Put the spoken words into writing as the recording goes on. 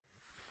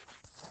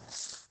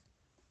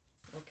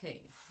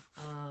Okay,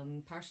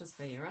 Parshas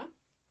Vayeira.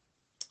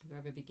 The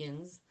Rebbe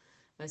begins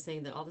by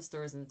saying that all the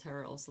stories in the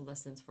Torah are also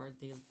lessons for our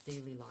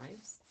daily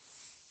lives,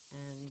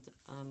 and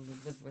we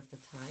live with the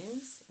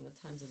times and the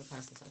times of the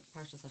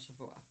Parshas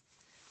Hashavua.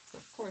 So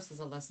of course,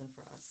 there's a lesson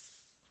for us.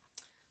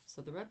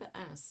 So the Rebbe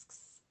asks,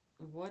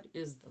 what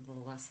is the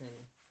lesson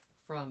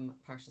from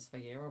Parshas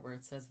Vayeira, where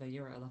it says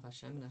Vayeira elav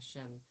Hashem, and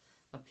Hashem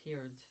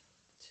appeared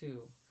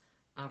to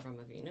Avram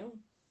Avinu?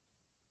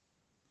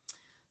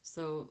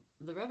 So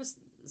the Rebbe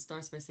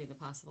starts by saying the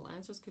possible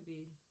answers could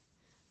be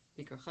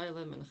Bikar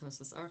Chaylim and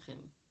Echnesas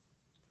Archim,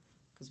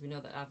 because we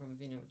know that Avram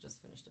Avinu just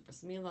finished the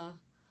Bris Milah,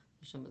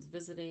 Hashem was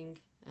visiting,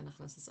 and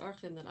Echnesas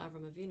Archim, that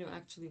Avram Avinu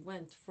actually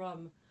went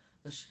from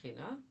the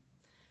Shechina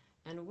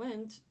and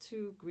went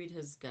to greet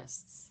his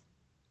guests.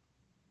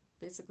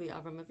 Basically,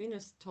 Avram Avinu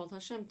told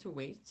Hashem to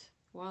wait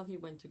while he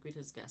went to greet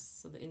his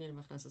guests. So the Inyan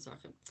of Echnesas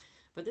Archim.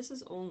 But this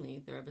is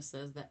only, the Rebbe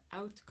says, the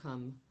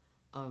outcome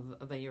of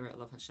Vayeira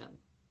elav Hashem,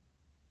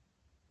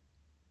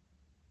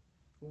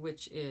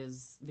 which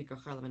is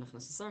Bikar Chaylim and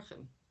Echnesas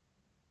Archim.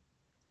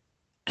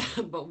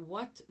 But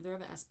what, the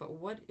Rebbe asks, but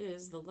what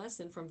is the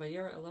lesson from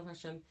Vayeira elav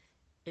Hashem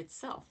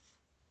itself?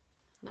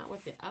 Not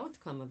what the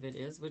outcome of it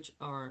is, which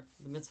are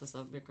the mitzvahs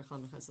of Bikar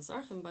Chaylim and Echnesas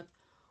Archim, but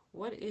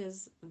what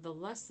is the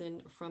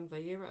lesson from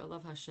Vayeira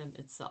elav Hashem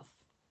itself?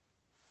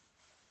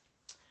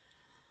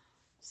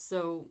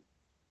 So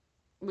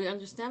we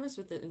understand this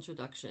with the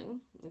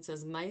introduction. It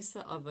says,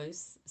 Maisa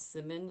avos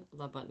simin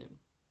labanim.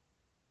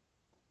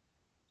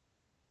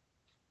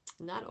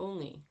 Not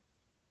only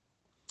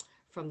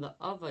from the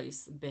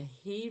avos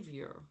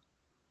behavior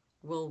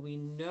will we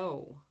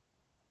know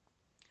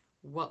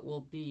what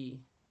will be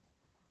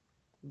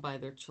by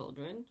their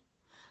children,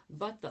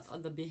 but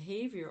the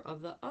behavior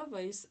of the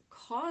avos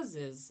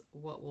causes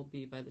what will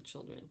be by the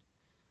children.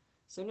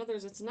 So in other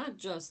words, it's not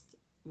just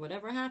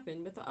whatever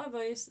happened with the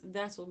avos,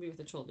 that's what will be with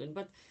the children,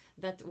 but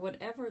that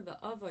whatever the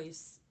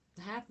avos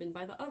happened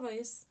by the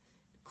avos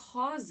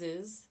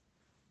causes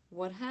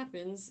what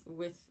happens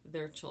with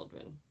their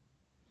children.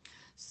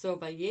 So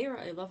by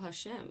Vayeira elav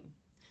Hashem,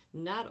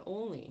 not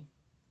only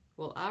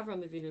will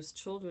Avram Avinu's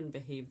children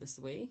behave this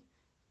way,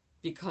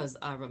 because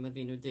Avram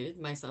Avinu did,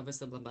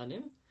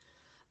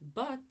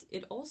 but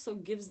it also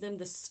gives them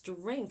the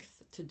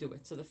strength to do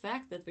it. So the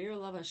fact that Vayeira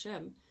elav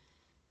Hashem,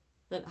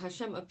 that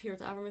Hashem appeared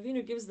to Avram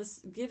Avinu,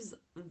 gives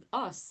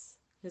us,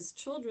 his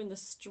children, the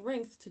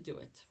strength to do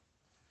it.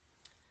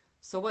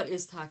 So what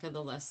is Taka,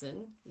 the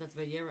lesson that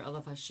Vayeira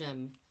elav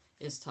Hashem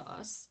is to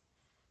us?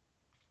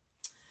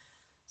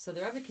 So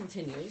the Rebbe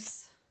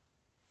continues,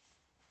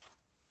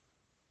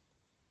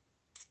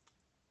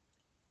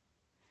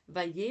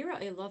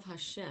 Vayeira elav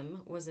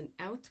Hashem was an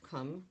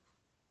outcome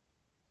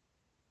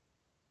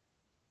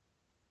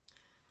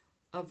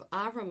of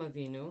Avram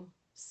Avinu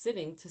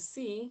sitting to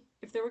see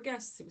if there were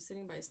guests. He was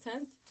sitting by his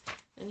tent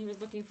and he was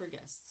looking for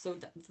guests. So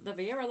the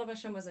Vayeira elav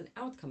Hashem was an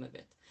outcome of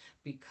it.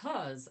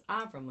 Because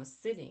Avram was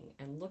sitting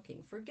and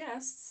looking for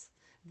guests,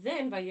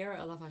 then Vayeira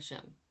elav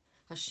Hashem,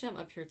 Hashem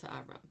appeared to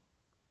Avram.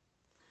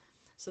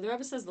 So the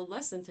Rebbe says the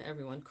lesson to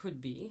everyone could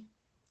be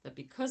that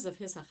because of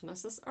his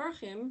Echnesas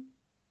Archim,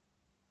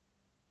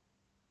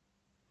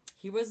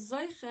 he was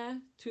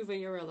Zeicha to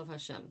Vayeira elav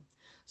Hashem.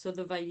 So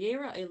the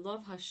Vayeira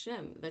elav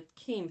Hashem that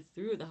came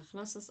through the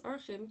Echnesas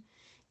Archim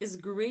is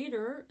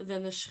greater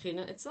than the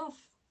Shechina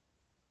itself.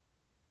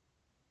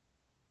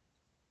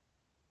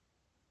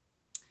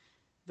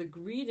 The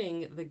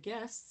greeting the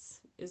guests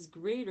is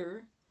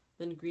greater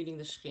than greeting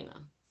the Shechina,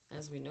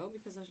 as we know,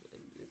 because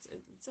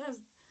it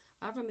says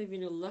Avram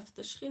Avinu left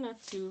the Shechina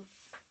to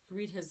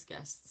greet his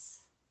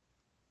guests.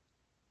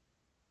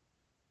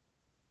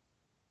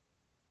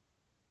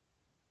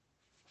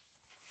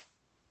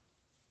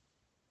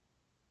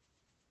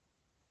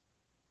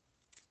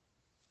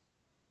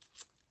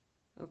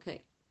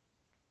 Okay.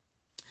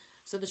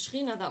 So the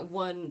Shechina, that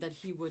one that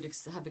he would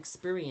have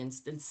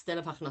experienced instead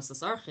of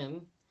Echnesas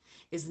Archim,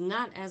 is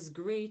not as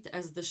great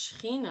as the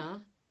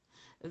Shechina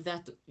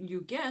that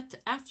you get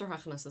after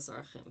Echnesas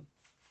Archim.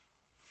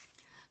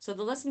 So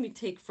the lesson we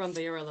take from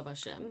Vayeira elav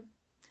Hashem,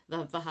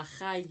 the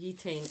V'hachai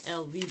Yitein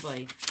El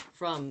Libai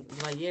from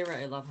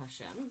Vayeira elav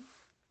Hashem,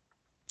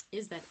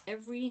 is that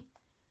every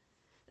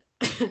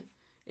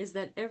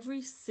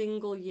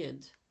single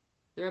Yid,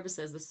 the Rebbe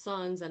says, the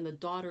sons and the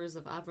daughters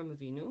of Avram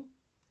Avinu,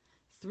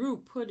 through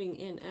putting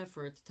in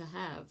effort to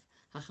have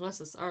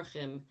Echnesas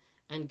Archim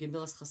and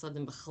Gemilas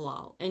Chasadim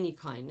B'chalal, any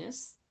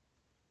kindness,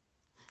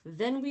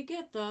 then we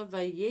get the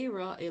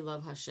Vayeira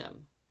elav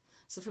Hashem.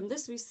 So from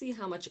this we see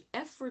how much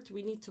effort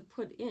we need to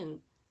put in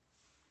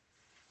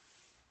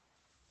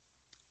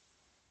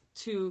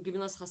to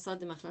Gemilas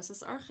Chasadim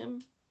Echnesas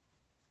Archim,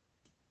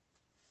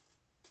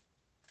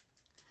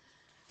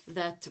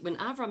 that when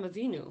Avram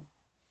Avinu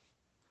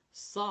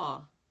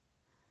saw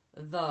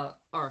the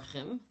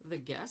Archim, the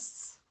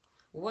guests,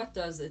 what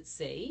does it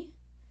say?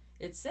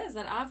 It says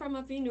that Avram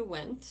Avinu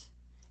went,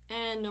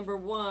 and number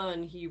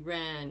one, he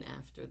ran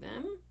after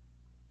them,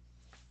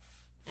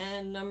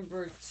 and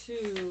number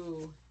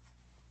two,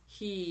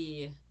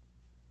 he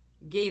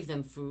gave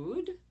them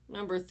food,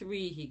 Number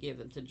 3, he gave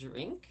them to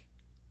drink.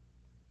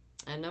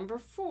 And number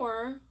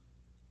 4,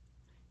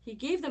 he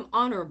gave them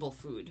honorable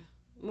food,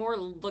 more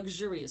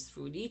luxurious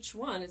food. Each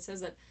one, it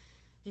says that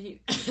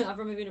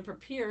Avraham Avinu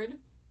prepared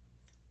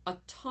a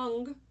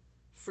tongue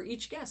for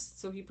each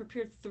guest. So he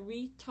prepared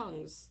 3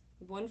 tongues,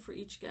 one for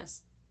each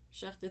guest.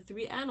 Shechted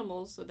 3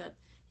 animals so that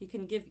he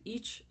can give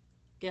each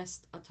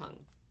guest a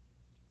tongue.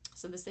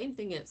 So the same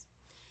thing is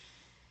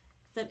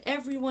that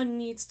everyone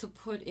needs to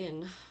put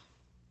in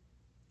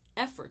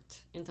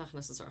effort in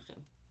Tachnasas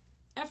Archim.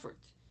 Effort.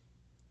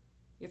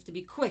 You have to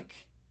be quick.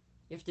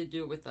 You have to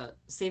do it with a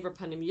sever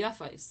panim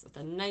yafais, with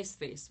a nice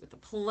face, with a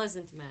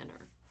pleasant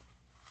manner.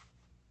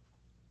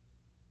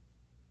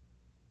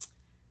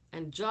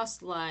 And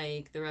just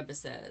like the Rebbe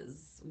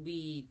says,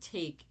 we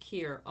take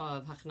care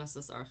of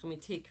Hachnasas Archim, we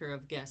take care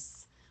of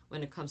guests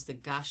when it comes to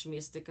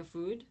Gashmiistika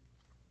food.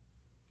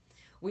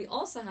 We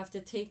also have to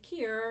take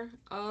care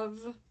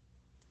of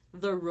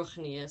the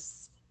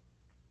Ruchnius,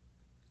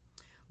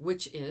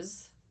 which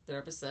is, the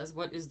Rebbe says,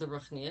 what is the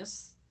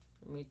Ruchnius?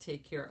 We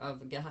take care of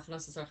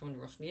Hachnasas Archim and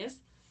Ruchnius,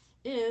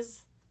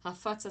 is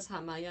Hafatzas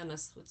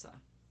Hamayanas Chutza.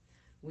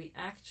 We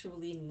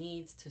actually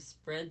need to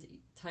spread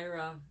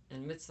Torah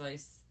and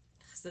mitzvahs,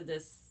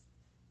 Chassidus,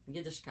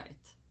 Yiddishkeit.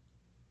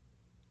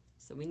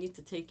 So we need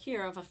to take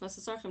care of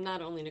Hachnasas Archim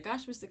not only in a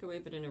Gashmistic way,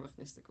 but in a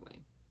Ruchnistic way.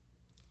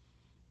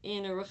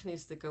 In a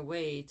Ruchnistic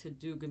way to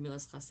do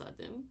Gemilas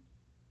Chasadim.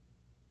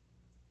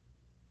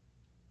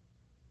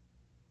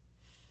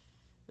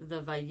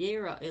 The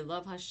Vayeira, a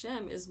love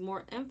Hashem, is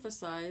more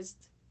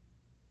emphasized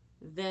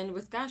than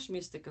with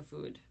Gashmistika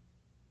food.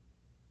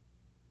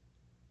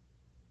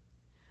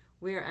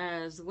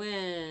 Whereas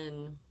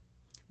when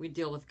we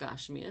deal with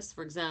Gashmias,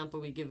 for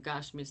example, we give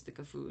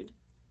Gashmistika food,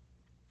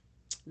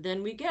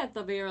 then we get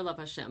the Vayeira love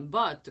Hashem.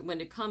 But when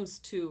it comes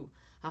to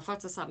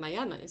Hafatzas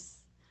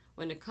HaMayanis,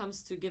 when it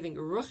comes to giving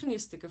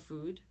Ruchnistika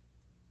food,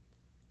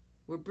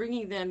 we're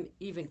bringing them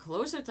even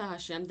closer to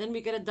Hashem, then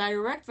we get a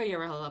direct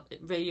Vayeira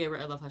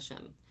love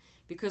Hashem.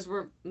 Because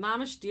we're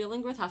mamish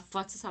dealing with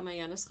Hafatzas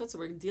HaMayanis Chutz, so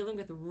we're dealing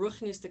with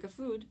Ruchnistika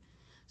food,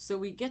 so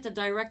we get a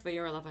direct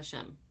Vayeira love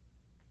Hashem.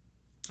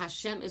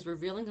 Hashem is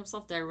revealing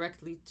himself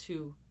directly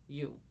to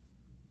you.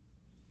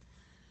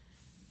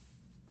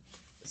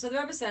 So the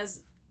Rebbe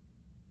says,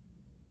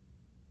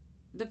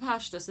 the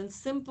Pashtus, in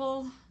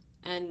simple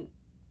and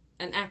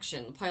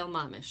action, Pile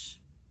Mamish.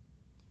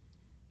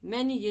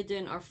 Many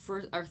Yidden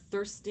are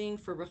thirsting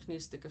for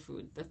Ruchnistika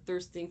food. They're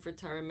thirsting for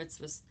Torah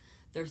mitzvahs.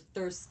 They're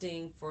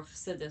thirsting for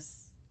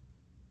Chassidus.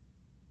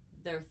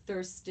 They're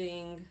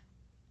thirsting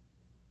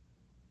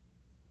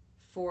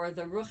for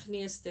the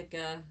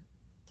Ruchnistika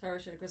Torah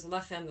Shenikos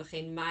Lachem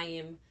V'chein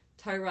Mayim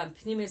Torah and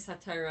Pnimis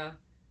HaTorah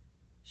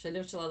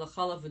Shenim Shalal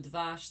Chalav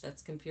V'Dvash,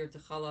 that's compared to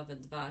Chalav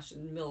and Dvash,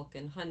 and milk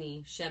and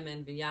honey,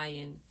 Shemen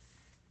V'Yayin,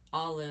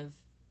 olive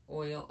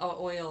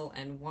oil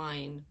and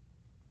wine.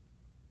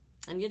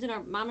 And Yidden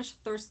are mamish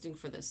thirsting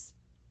for this.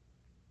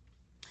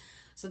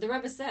 So the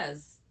Rebbe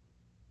says,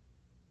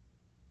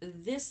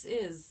 this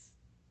is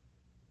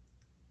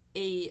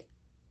a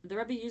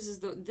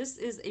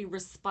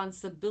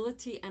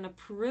responsibility and a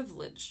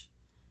privilege,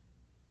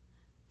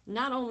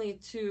 not only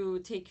to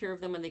take care of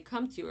them when they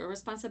come to you, a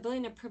responsibility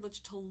and a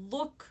privilege to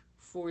look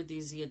for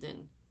these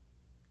Yidden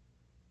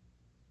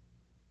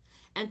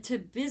and to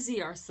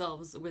busy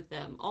ourselves with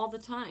them all the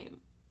time.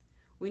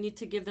 We need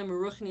to give them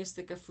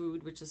Ruchnistika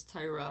food, which is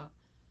Torah,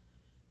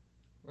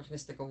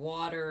 Ruchnistika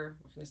water,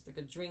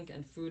 Ruchnistika drink,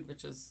 and food,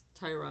 which is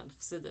Torah and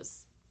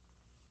Chassidus.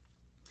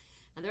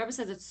 And the Rebbe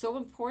says it's so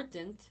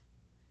important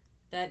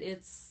that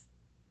it's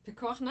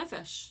Pikuach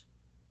Nefesh.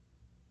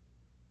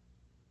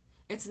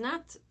 It's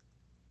not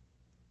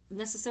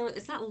necessarily,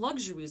 it's not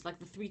luxuries like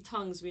the 3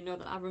 tongues. We know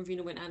that Avraham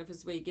Avinu went out of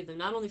his way to give them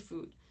not only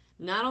food,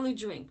 not only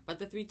drink, but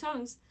the 3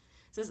 tongues.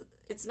 It says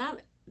it's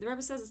not, the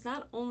Rebbe says it's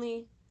not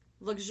only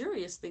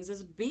luxurious things,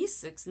 as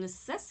basics,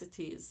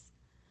 necessities.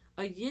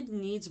 A Yid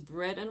needs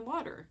bread and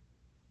water.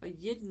 A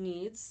Yid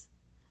needs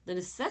the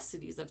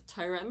necessities of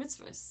Torah and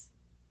mitzvahs.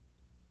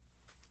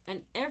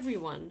 And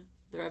everyone,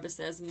 the Rebbe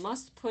says,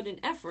 must put in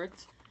effort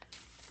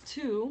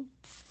to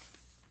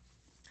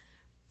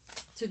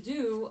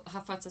do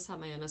Hafatzas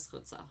HaMayanas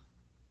Chutza.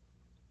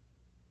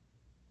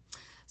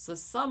 So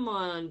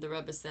someone, the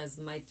Rebbe says,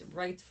 might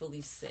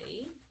rightfully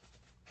say,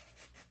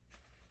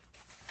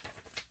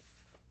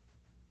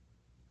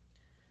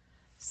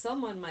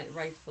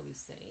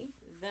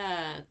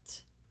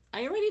 that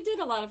I already did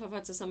a lot of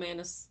Hafatzas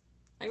HaMayanas.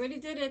 I already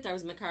did it. I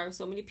was Makar of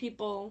so many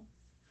people.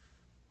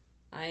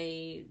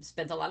 I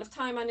spent a lot of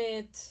time on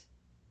it,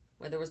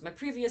 whether it was my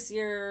previous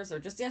years or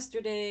just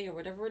yesterday or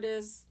whatever it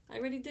is. I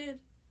already did.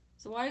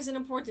 So why is it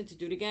important to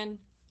do it again?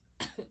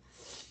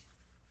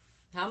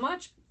 How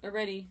much?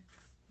 Already.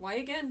 Why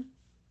again?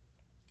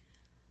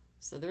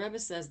 So the Rebbe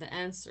says the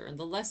answer and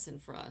the lesson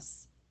for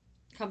us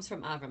comes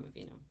from Avraham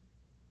Avinu.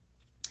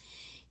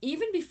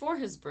 Even before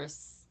his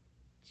bris,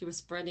 he was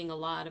spreading a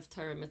lot of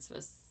Torah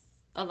mitzvahs.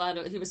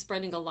 He was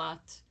spreading a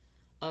lot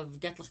of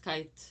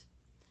Getlichkeit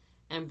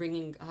and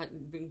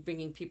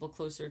bringing people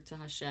closer to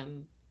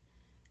Hashem.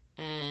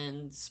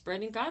 and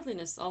spreading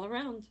godliness all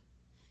around.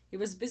 He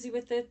was busy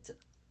with it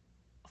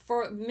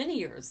for many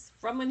years,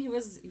 from when he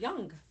was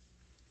young.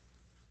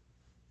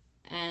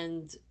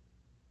 And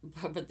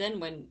but then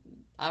when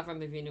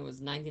Avram Avinu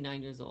was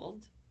 99 years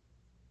old,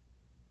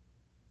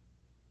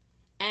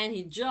 and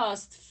he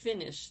just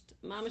finished,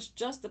 Mamish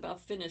just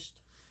about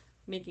finished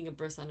making a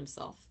bris on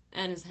himself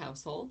and his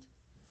household.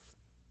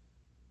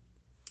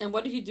 And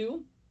what did he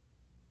do?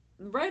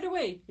 Right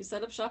away, he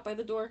set up shop by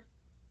the door,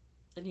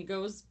 and he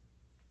goes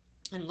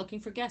and looking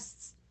for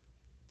guests.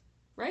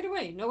 Right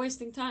away, no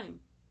wasting time.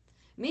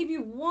 Maybe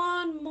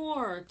one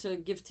more to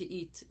give to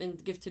eat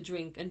and give to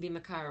drink and be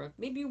makarav.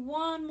 Maybe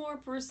one more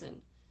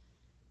person.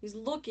 He's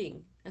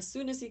looking as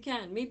soon as he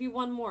can. Maybe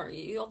one more,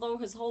 although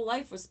his whole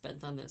life was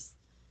spent on this.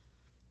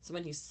 So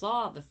when he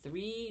saw the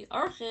 3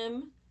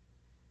 archim,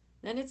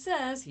 then it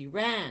says he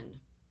ran.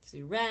 So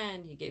he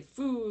ran, he gave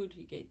food,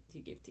 he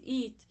gave to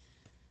eat,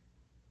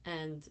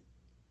 and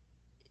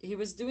he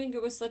was doing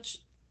it with such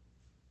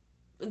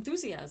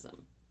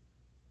enthusiasm.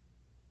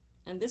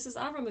 And this is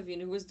Avram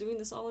Avinu, who was doing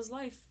this all his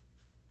life.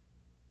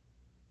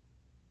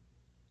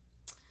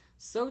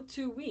 So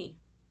too we.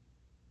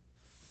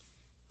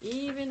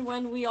 Even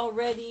when we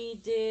already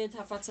did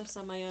Hafatzah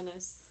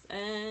Samayanas,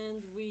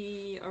 and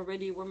we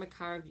already were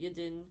Makarav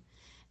Yidin,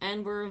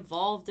 and we're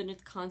involved in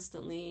it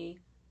constantly,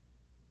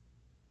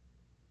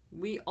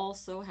 we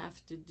also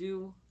have to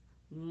do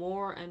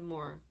more and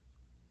more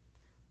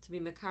to be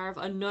Makarav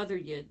another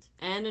Yid,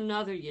 and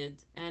another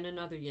Yid, and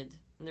another Yid.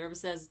 And the Rebbe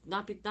says,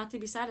 not to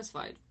be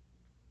satisfied.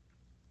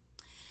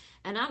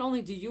 And not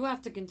only do you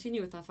have to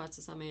continue with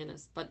Hafatzah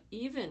Samayanas, but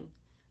even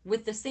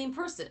with the same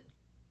person.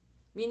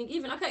 Meaning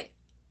even, okay,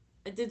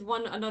 I did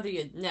another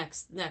Yid,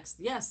 next,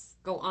 yes,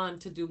 go on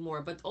to do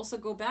more, but also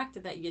go back to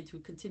that Yid who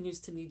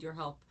continues to need your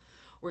help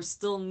or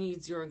still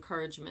needs your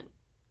encouragement.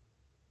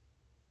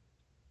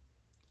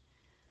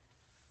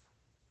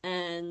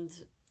 And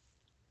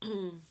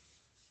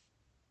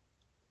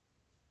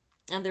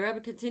and the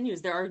Rebbe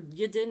continues, there are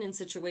Yidin in a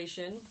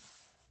situation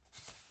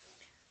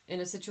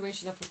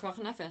of Pekuach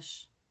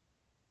Nefesh.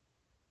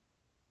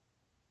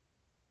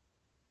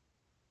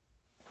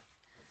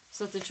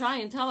 So to try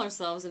and tell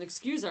ourselves and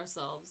excuse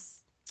ourselves,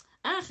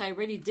 I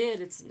already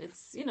did. It's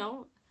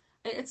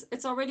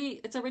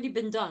already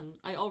been done.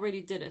 I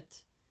already did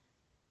it.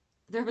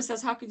 The Rebbe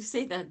says, how could you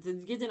say that? The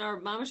Yidden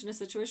are mamish in a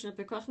situation of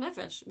Pekuach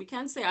Nefesh. We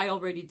can't say I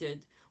already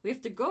did. We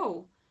have to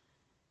go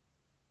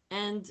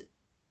and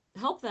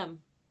help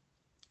them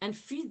and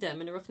feed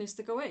them in a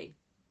ruchnistic way.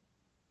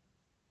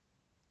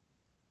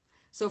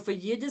 So if a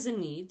Yid is in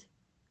need,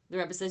 the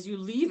Rebbe says you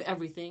leave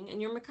everything and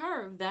you're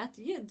makarav that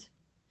Yid.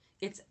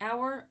 It's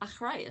our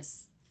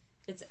achrayus.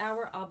 It's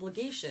our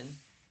obligation.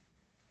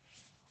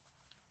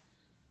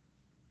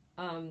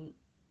 And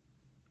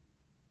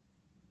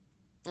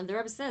the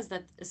Rebbe says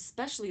that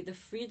especially the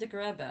Frierdiker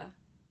Rebbe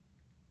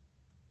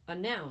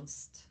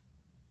announced,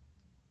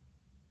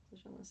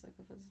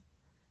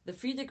 the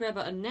Frierdiker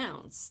Rebbe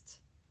announced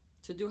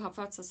to do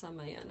Hafatzah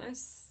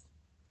Samayanas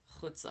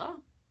Chutza.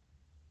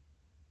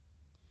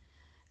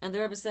 And the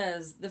Rebbe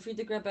says the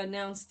Frierdiker Rebbe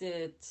announced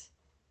it.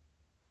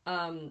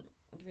 The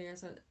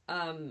Frierdiker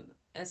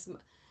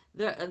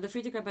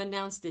Rebbe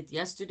announced it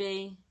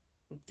yesterday,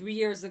 3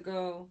 years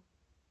ago,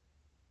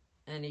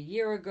 and a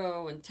year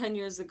ago, and 10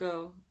 years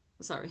ago.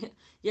 Sorry,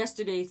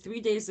 yesterday,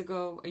 3 days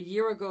ago, a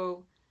year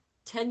ago,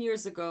 10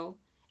 years ago,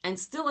 and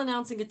still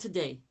announcing it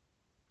today.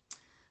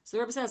 So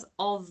the Rebbe says,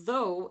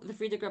 although the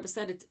Frierdiker Rebbe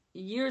said it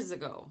years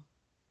ago,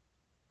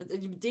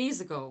 days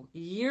ago,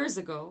 years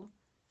ago,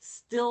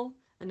 still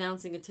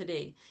announcing it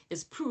today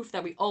is proof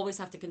that we always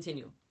have to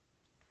continue.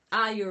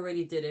 You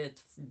already did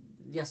it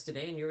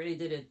yesterday, and you already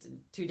did it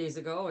 2 days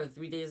ago, or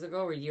 3 days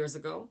ago, or years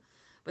ago.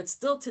 But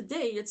still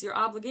today, it's your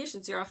obligation,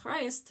 it's your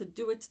achrayus to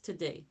do it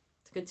today.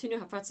 To continue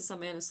Hafatzah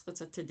Samayanas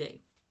Chutza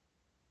today.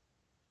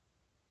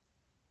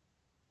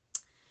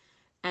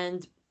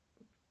 And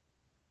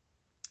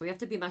we have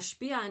to be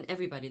mashpia on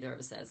everybody, the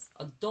Rebbe says.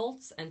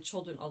 Adults and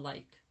children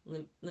alike.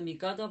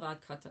 Lemigada v'ad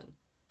katan.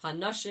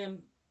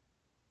 Hanashim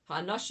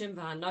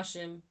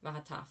v'hanashim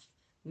v'hataf.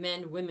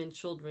 Men, women,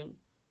 children,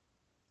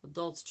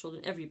 adults,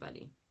 children,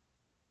 everybody.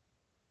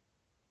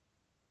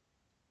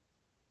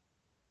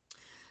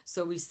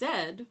 So we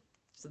said,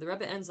 so the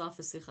Rebbe ends off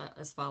the sicha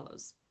as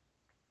follows.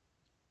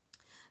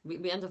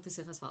 We end off the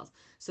sicha as follows.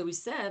 So we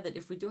said that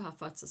if we do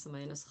Hafatzah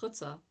Samayanas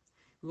Chutza,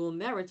 we will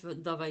merit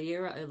the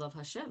Vayeira Elav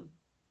Hashem.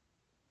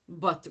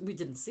 But we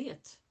didn't see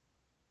it.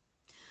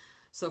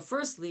 So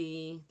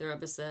firstly, the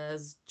Rebbe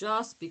says,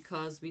 just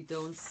because we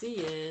don't see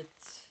it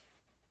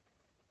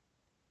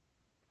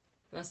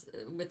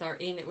with our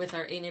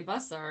Eine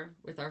Basar,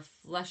 with our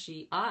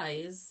fleshy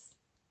eyes,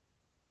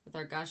 with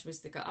our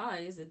Gashmistika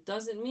eyes, it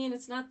doesn't mean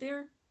it's not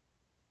there.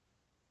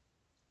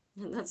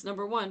 And that's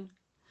number one.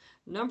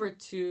 Number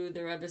two,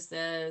 the Rebbe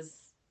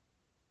says,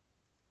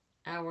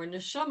 our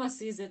neshama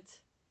sees it.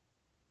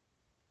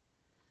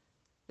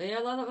 Our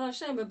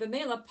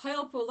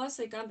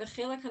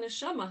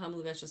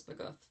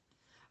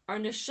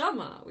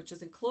neshama, which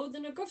is enclosed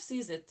in a guf,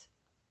 sees it.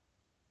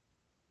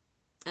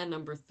 And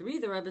number 3,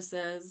 the Rebbe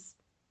says,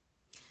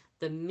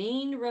 the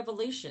main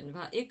revelation,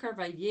 Va'ikar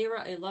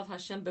Vayeira Elav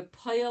Hashem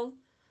B'Poyel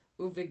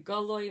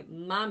Uvigoloi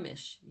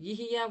Mamish,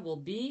 Yihya will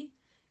be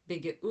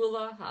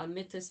Begeula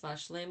Ha'amitis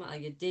Va'ashlema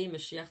Ayedei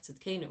Mashiach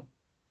Tzidkenu.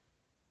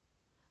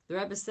 The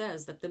Rebbe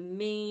says that the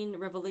main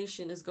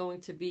revelation is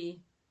going to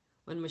be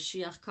when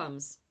Mashiach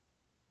comes,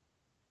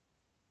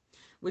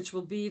 which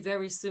will be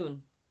very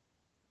soon.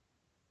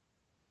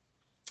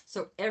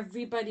 So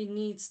everybody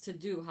needs to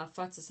do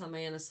Hafatzas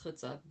Hamayanas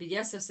Chutza,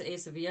 B'yeser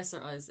Se'esa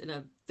V'yeser Az,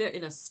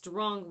 in a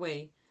strong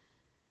way,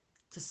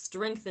 to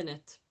strengthen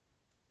it.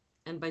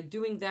 And by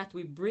doing that,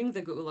 we bring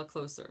the Geula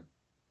closer.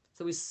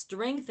 So we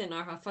strengthen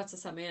our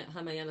Hafatzas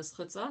Hamayanas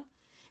Chutza,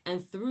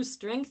 and through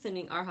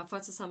strengthening our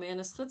Hafatzas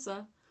Hamayanas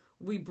Chutza,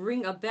 we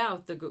bring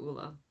about the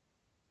Geula.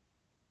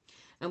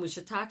 And we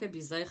should taka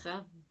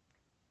b'zeicha.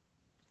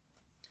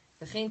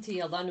 V'chein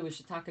tiyalanu, we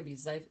should taka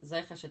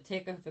b'zeicha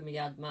sheteka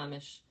v'miyad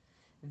mamish.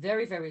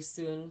 Very, very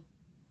soon,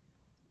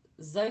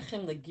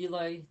 Zeichim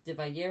legiloi de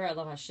Vayeira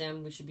Elav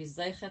Hashem. We should be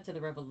zeicha to the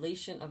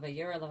revelation of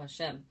Vayeira Elav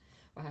Hashem,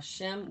 where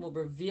Hashem will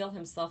reveal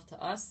Himself to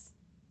us,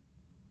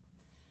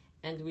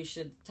 and we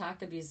should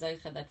taka be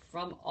zeicha that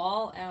from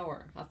all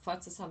our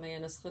hafatzas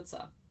hamayanas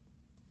chutza,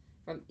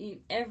 from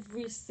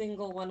every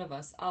single one of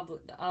us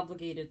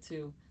obligated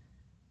to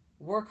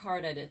work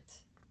hard at it,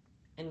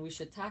 and we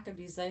should taka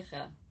be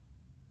zeicha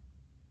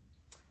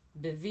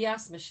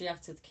Bevias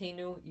Mashiach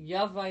Tzidkenu,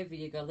 Yavai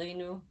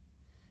v'Yigalenu,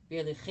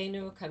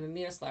 v'Yelichenu,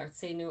 Kamimiras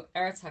la'artzenu,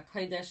 Eretz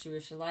HaKodesh,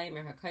 Yerushalayim,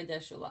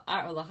 HaKodesh,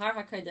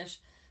 Ulahar HaKodesh,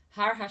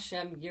 Har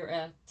Hashem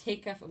Yireh,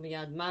 Tekef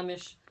Umiyad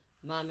Mamish,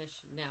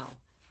 Mamish now.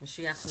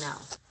 Mashiach now.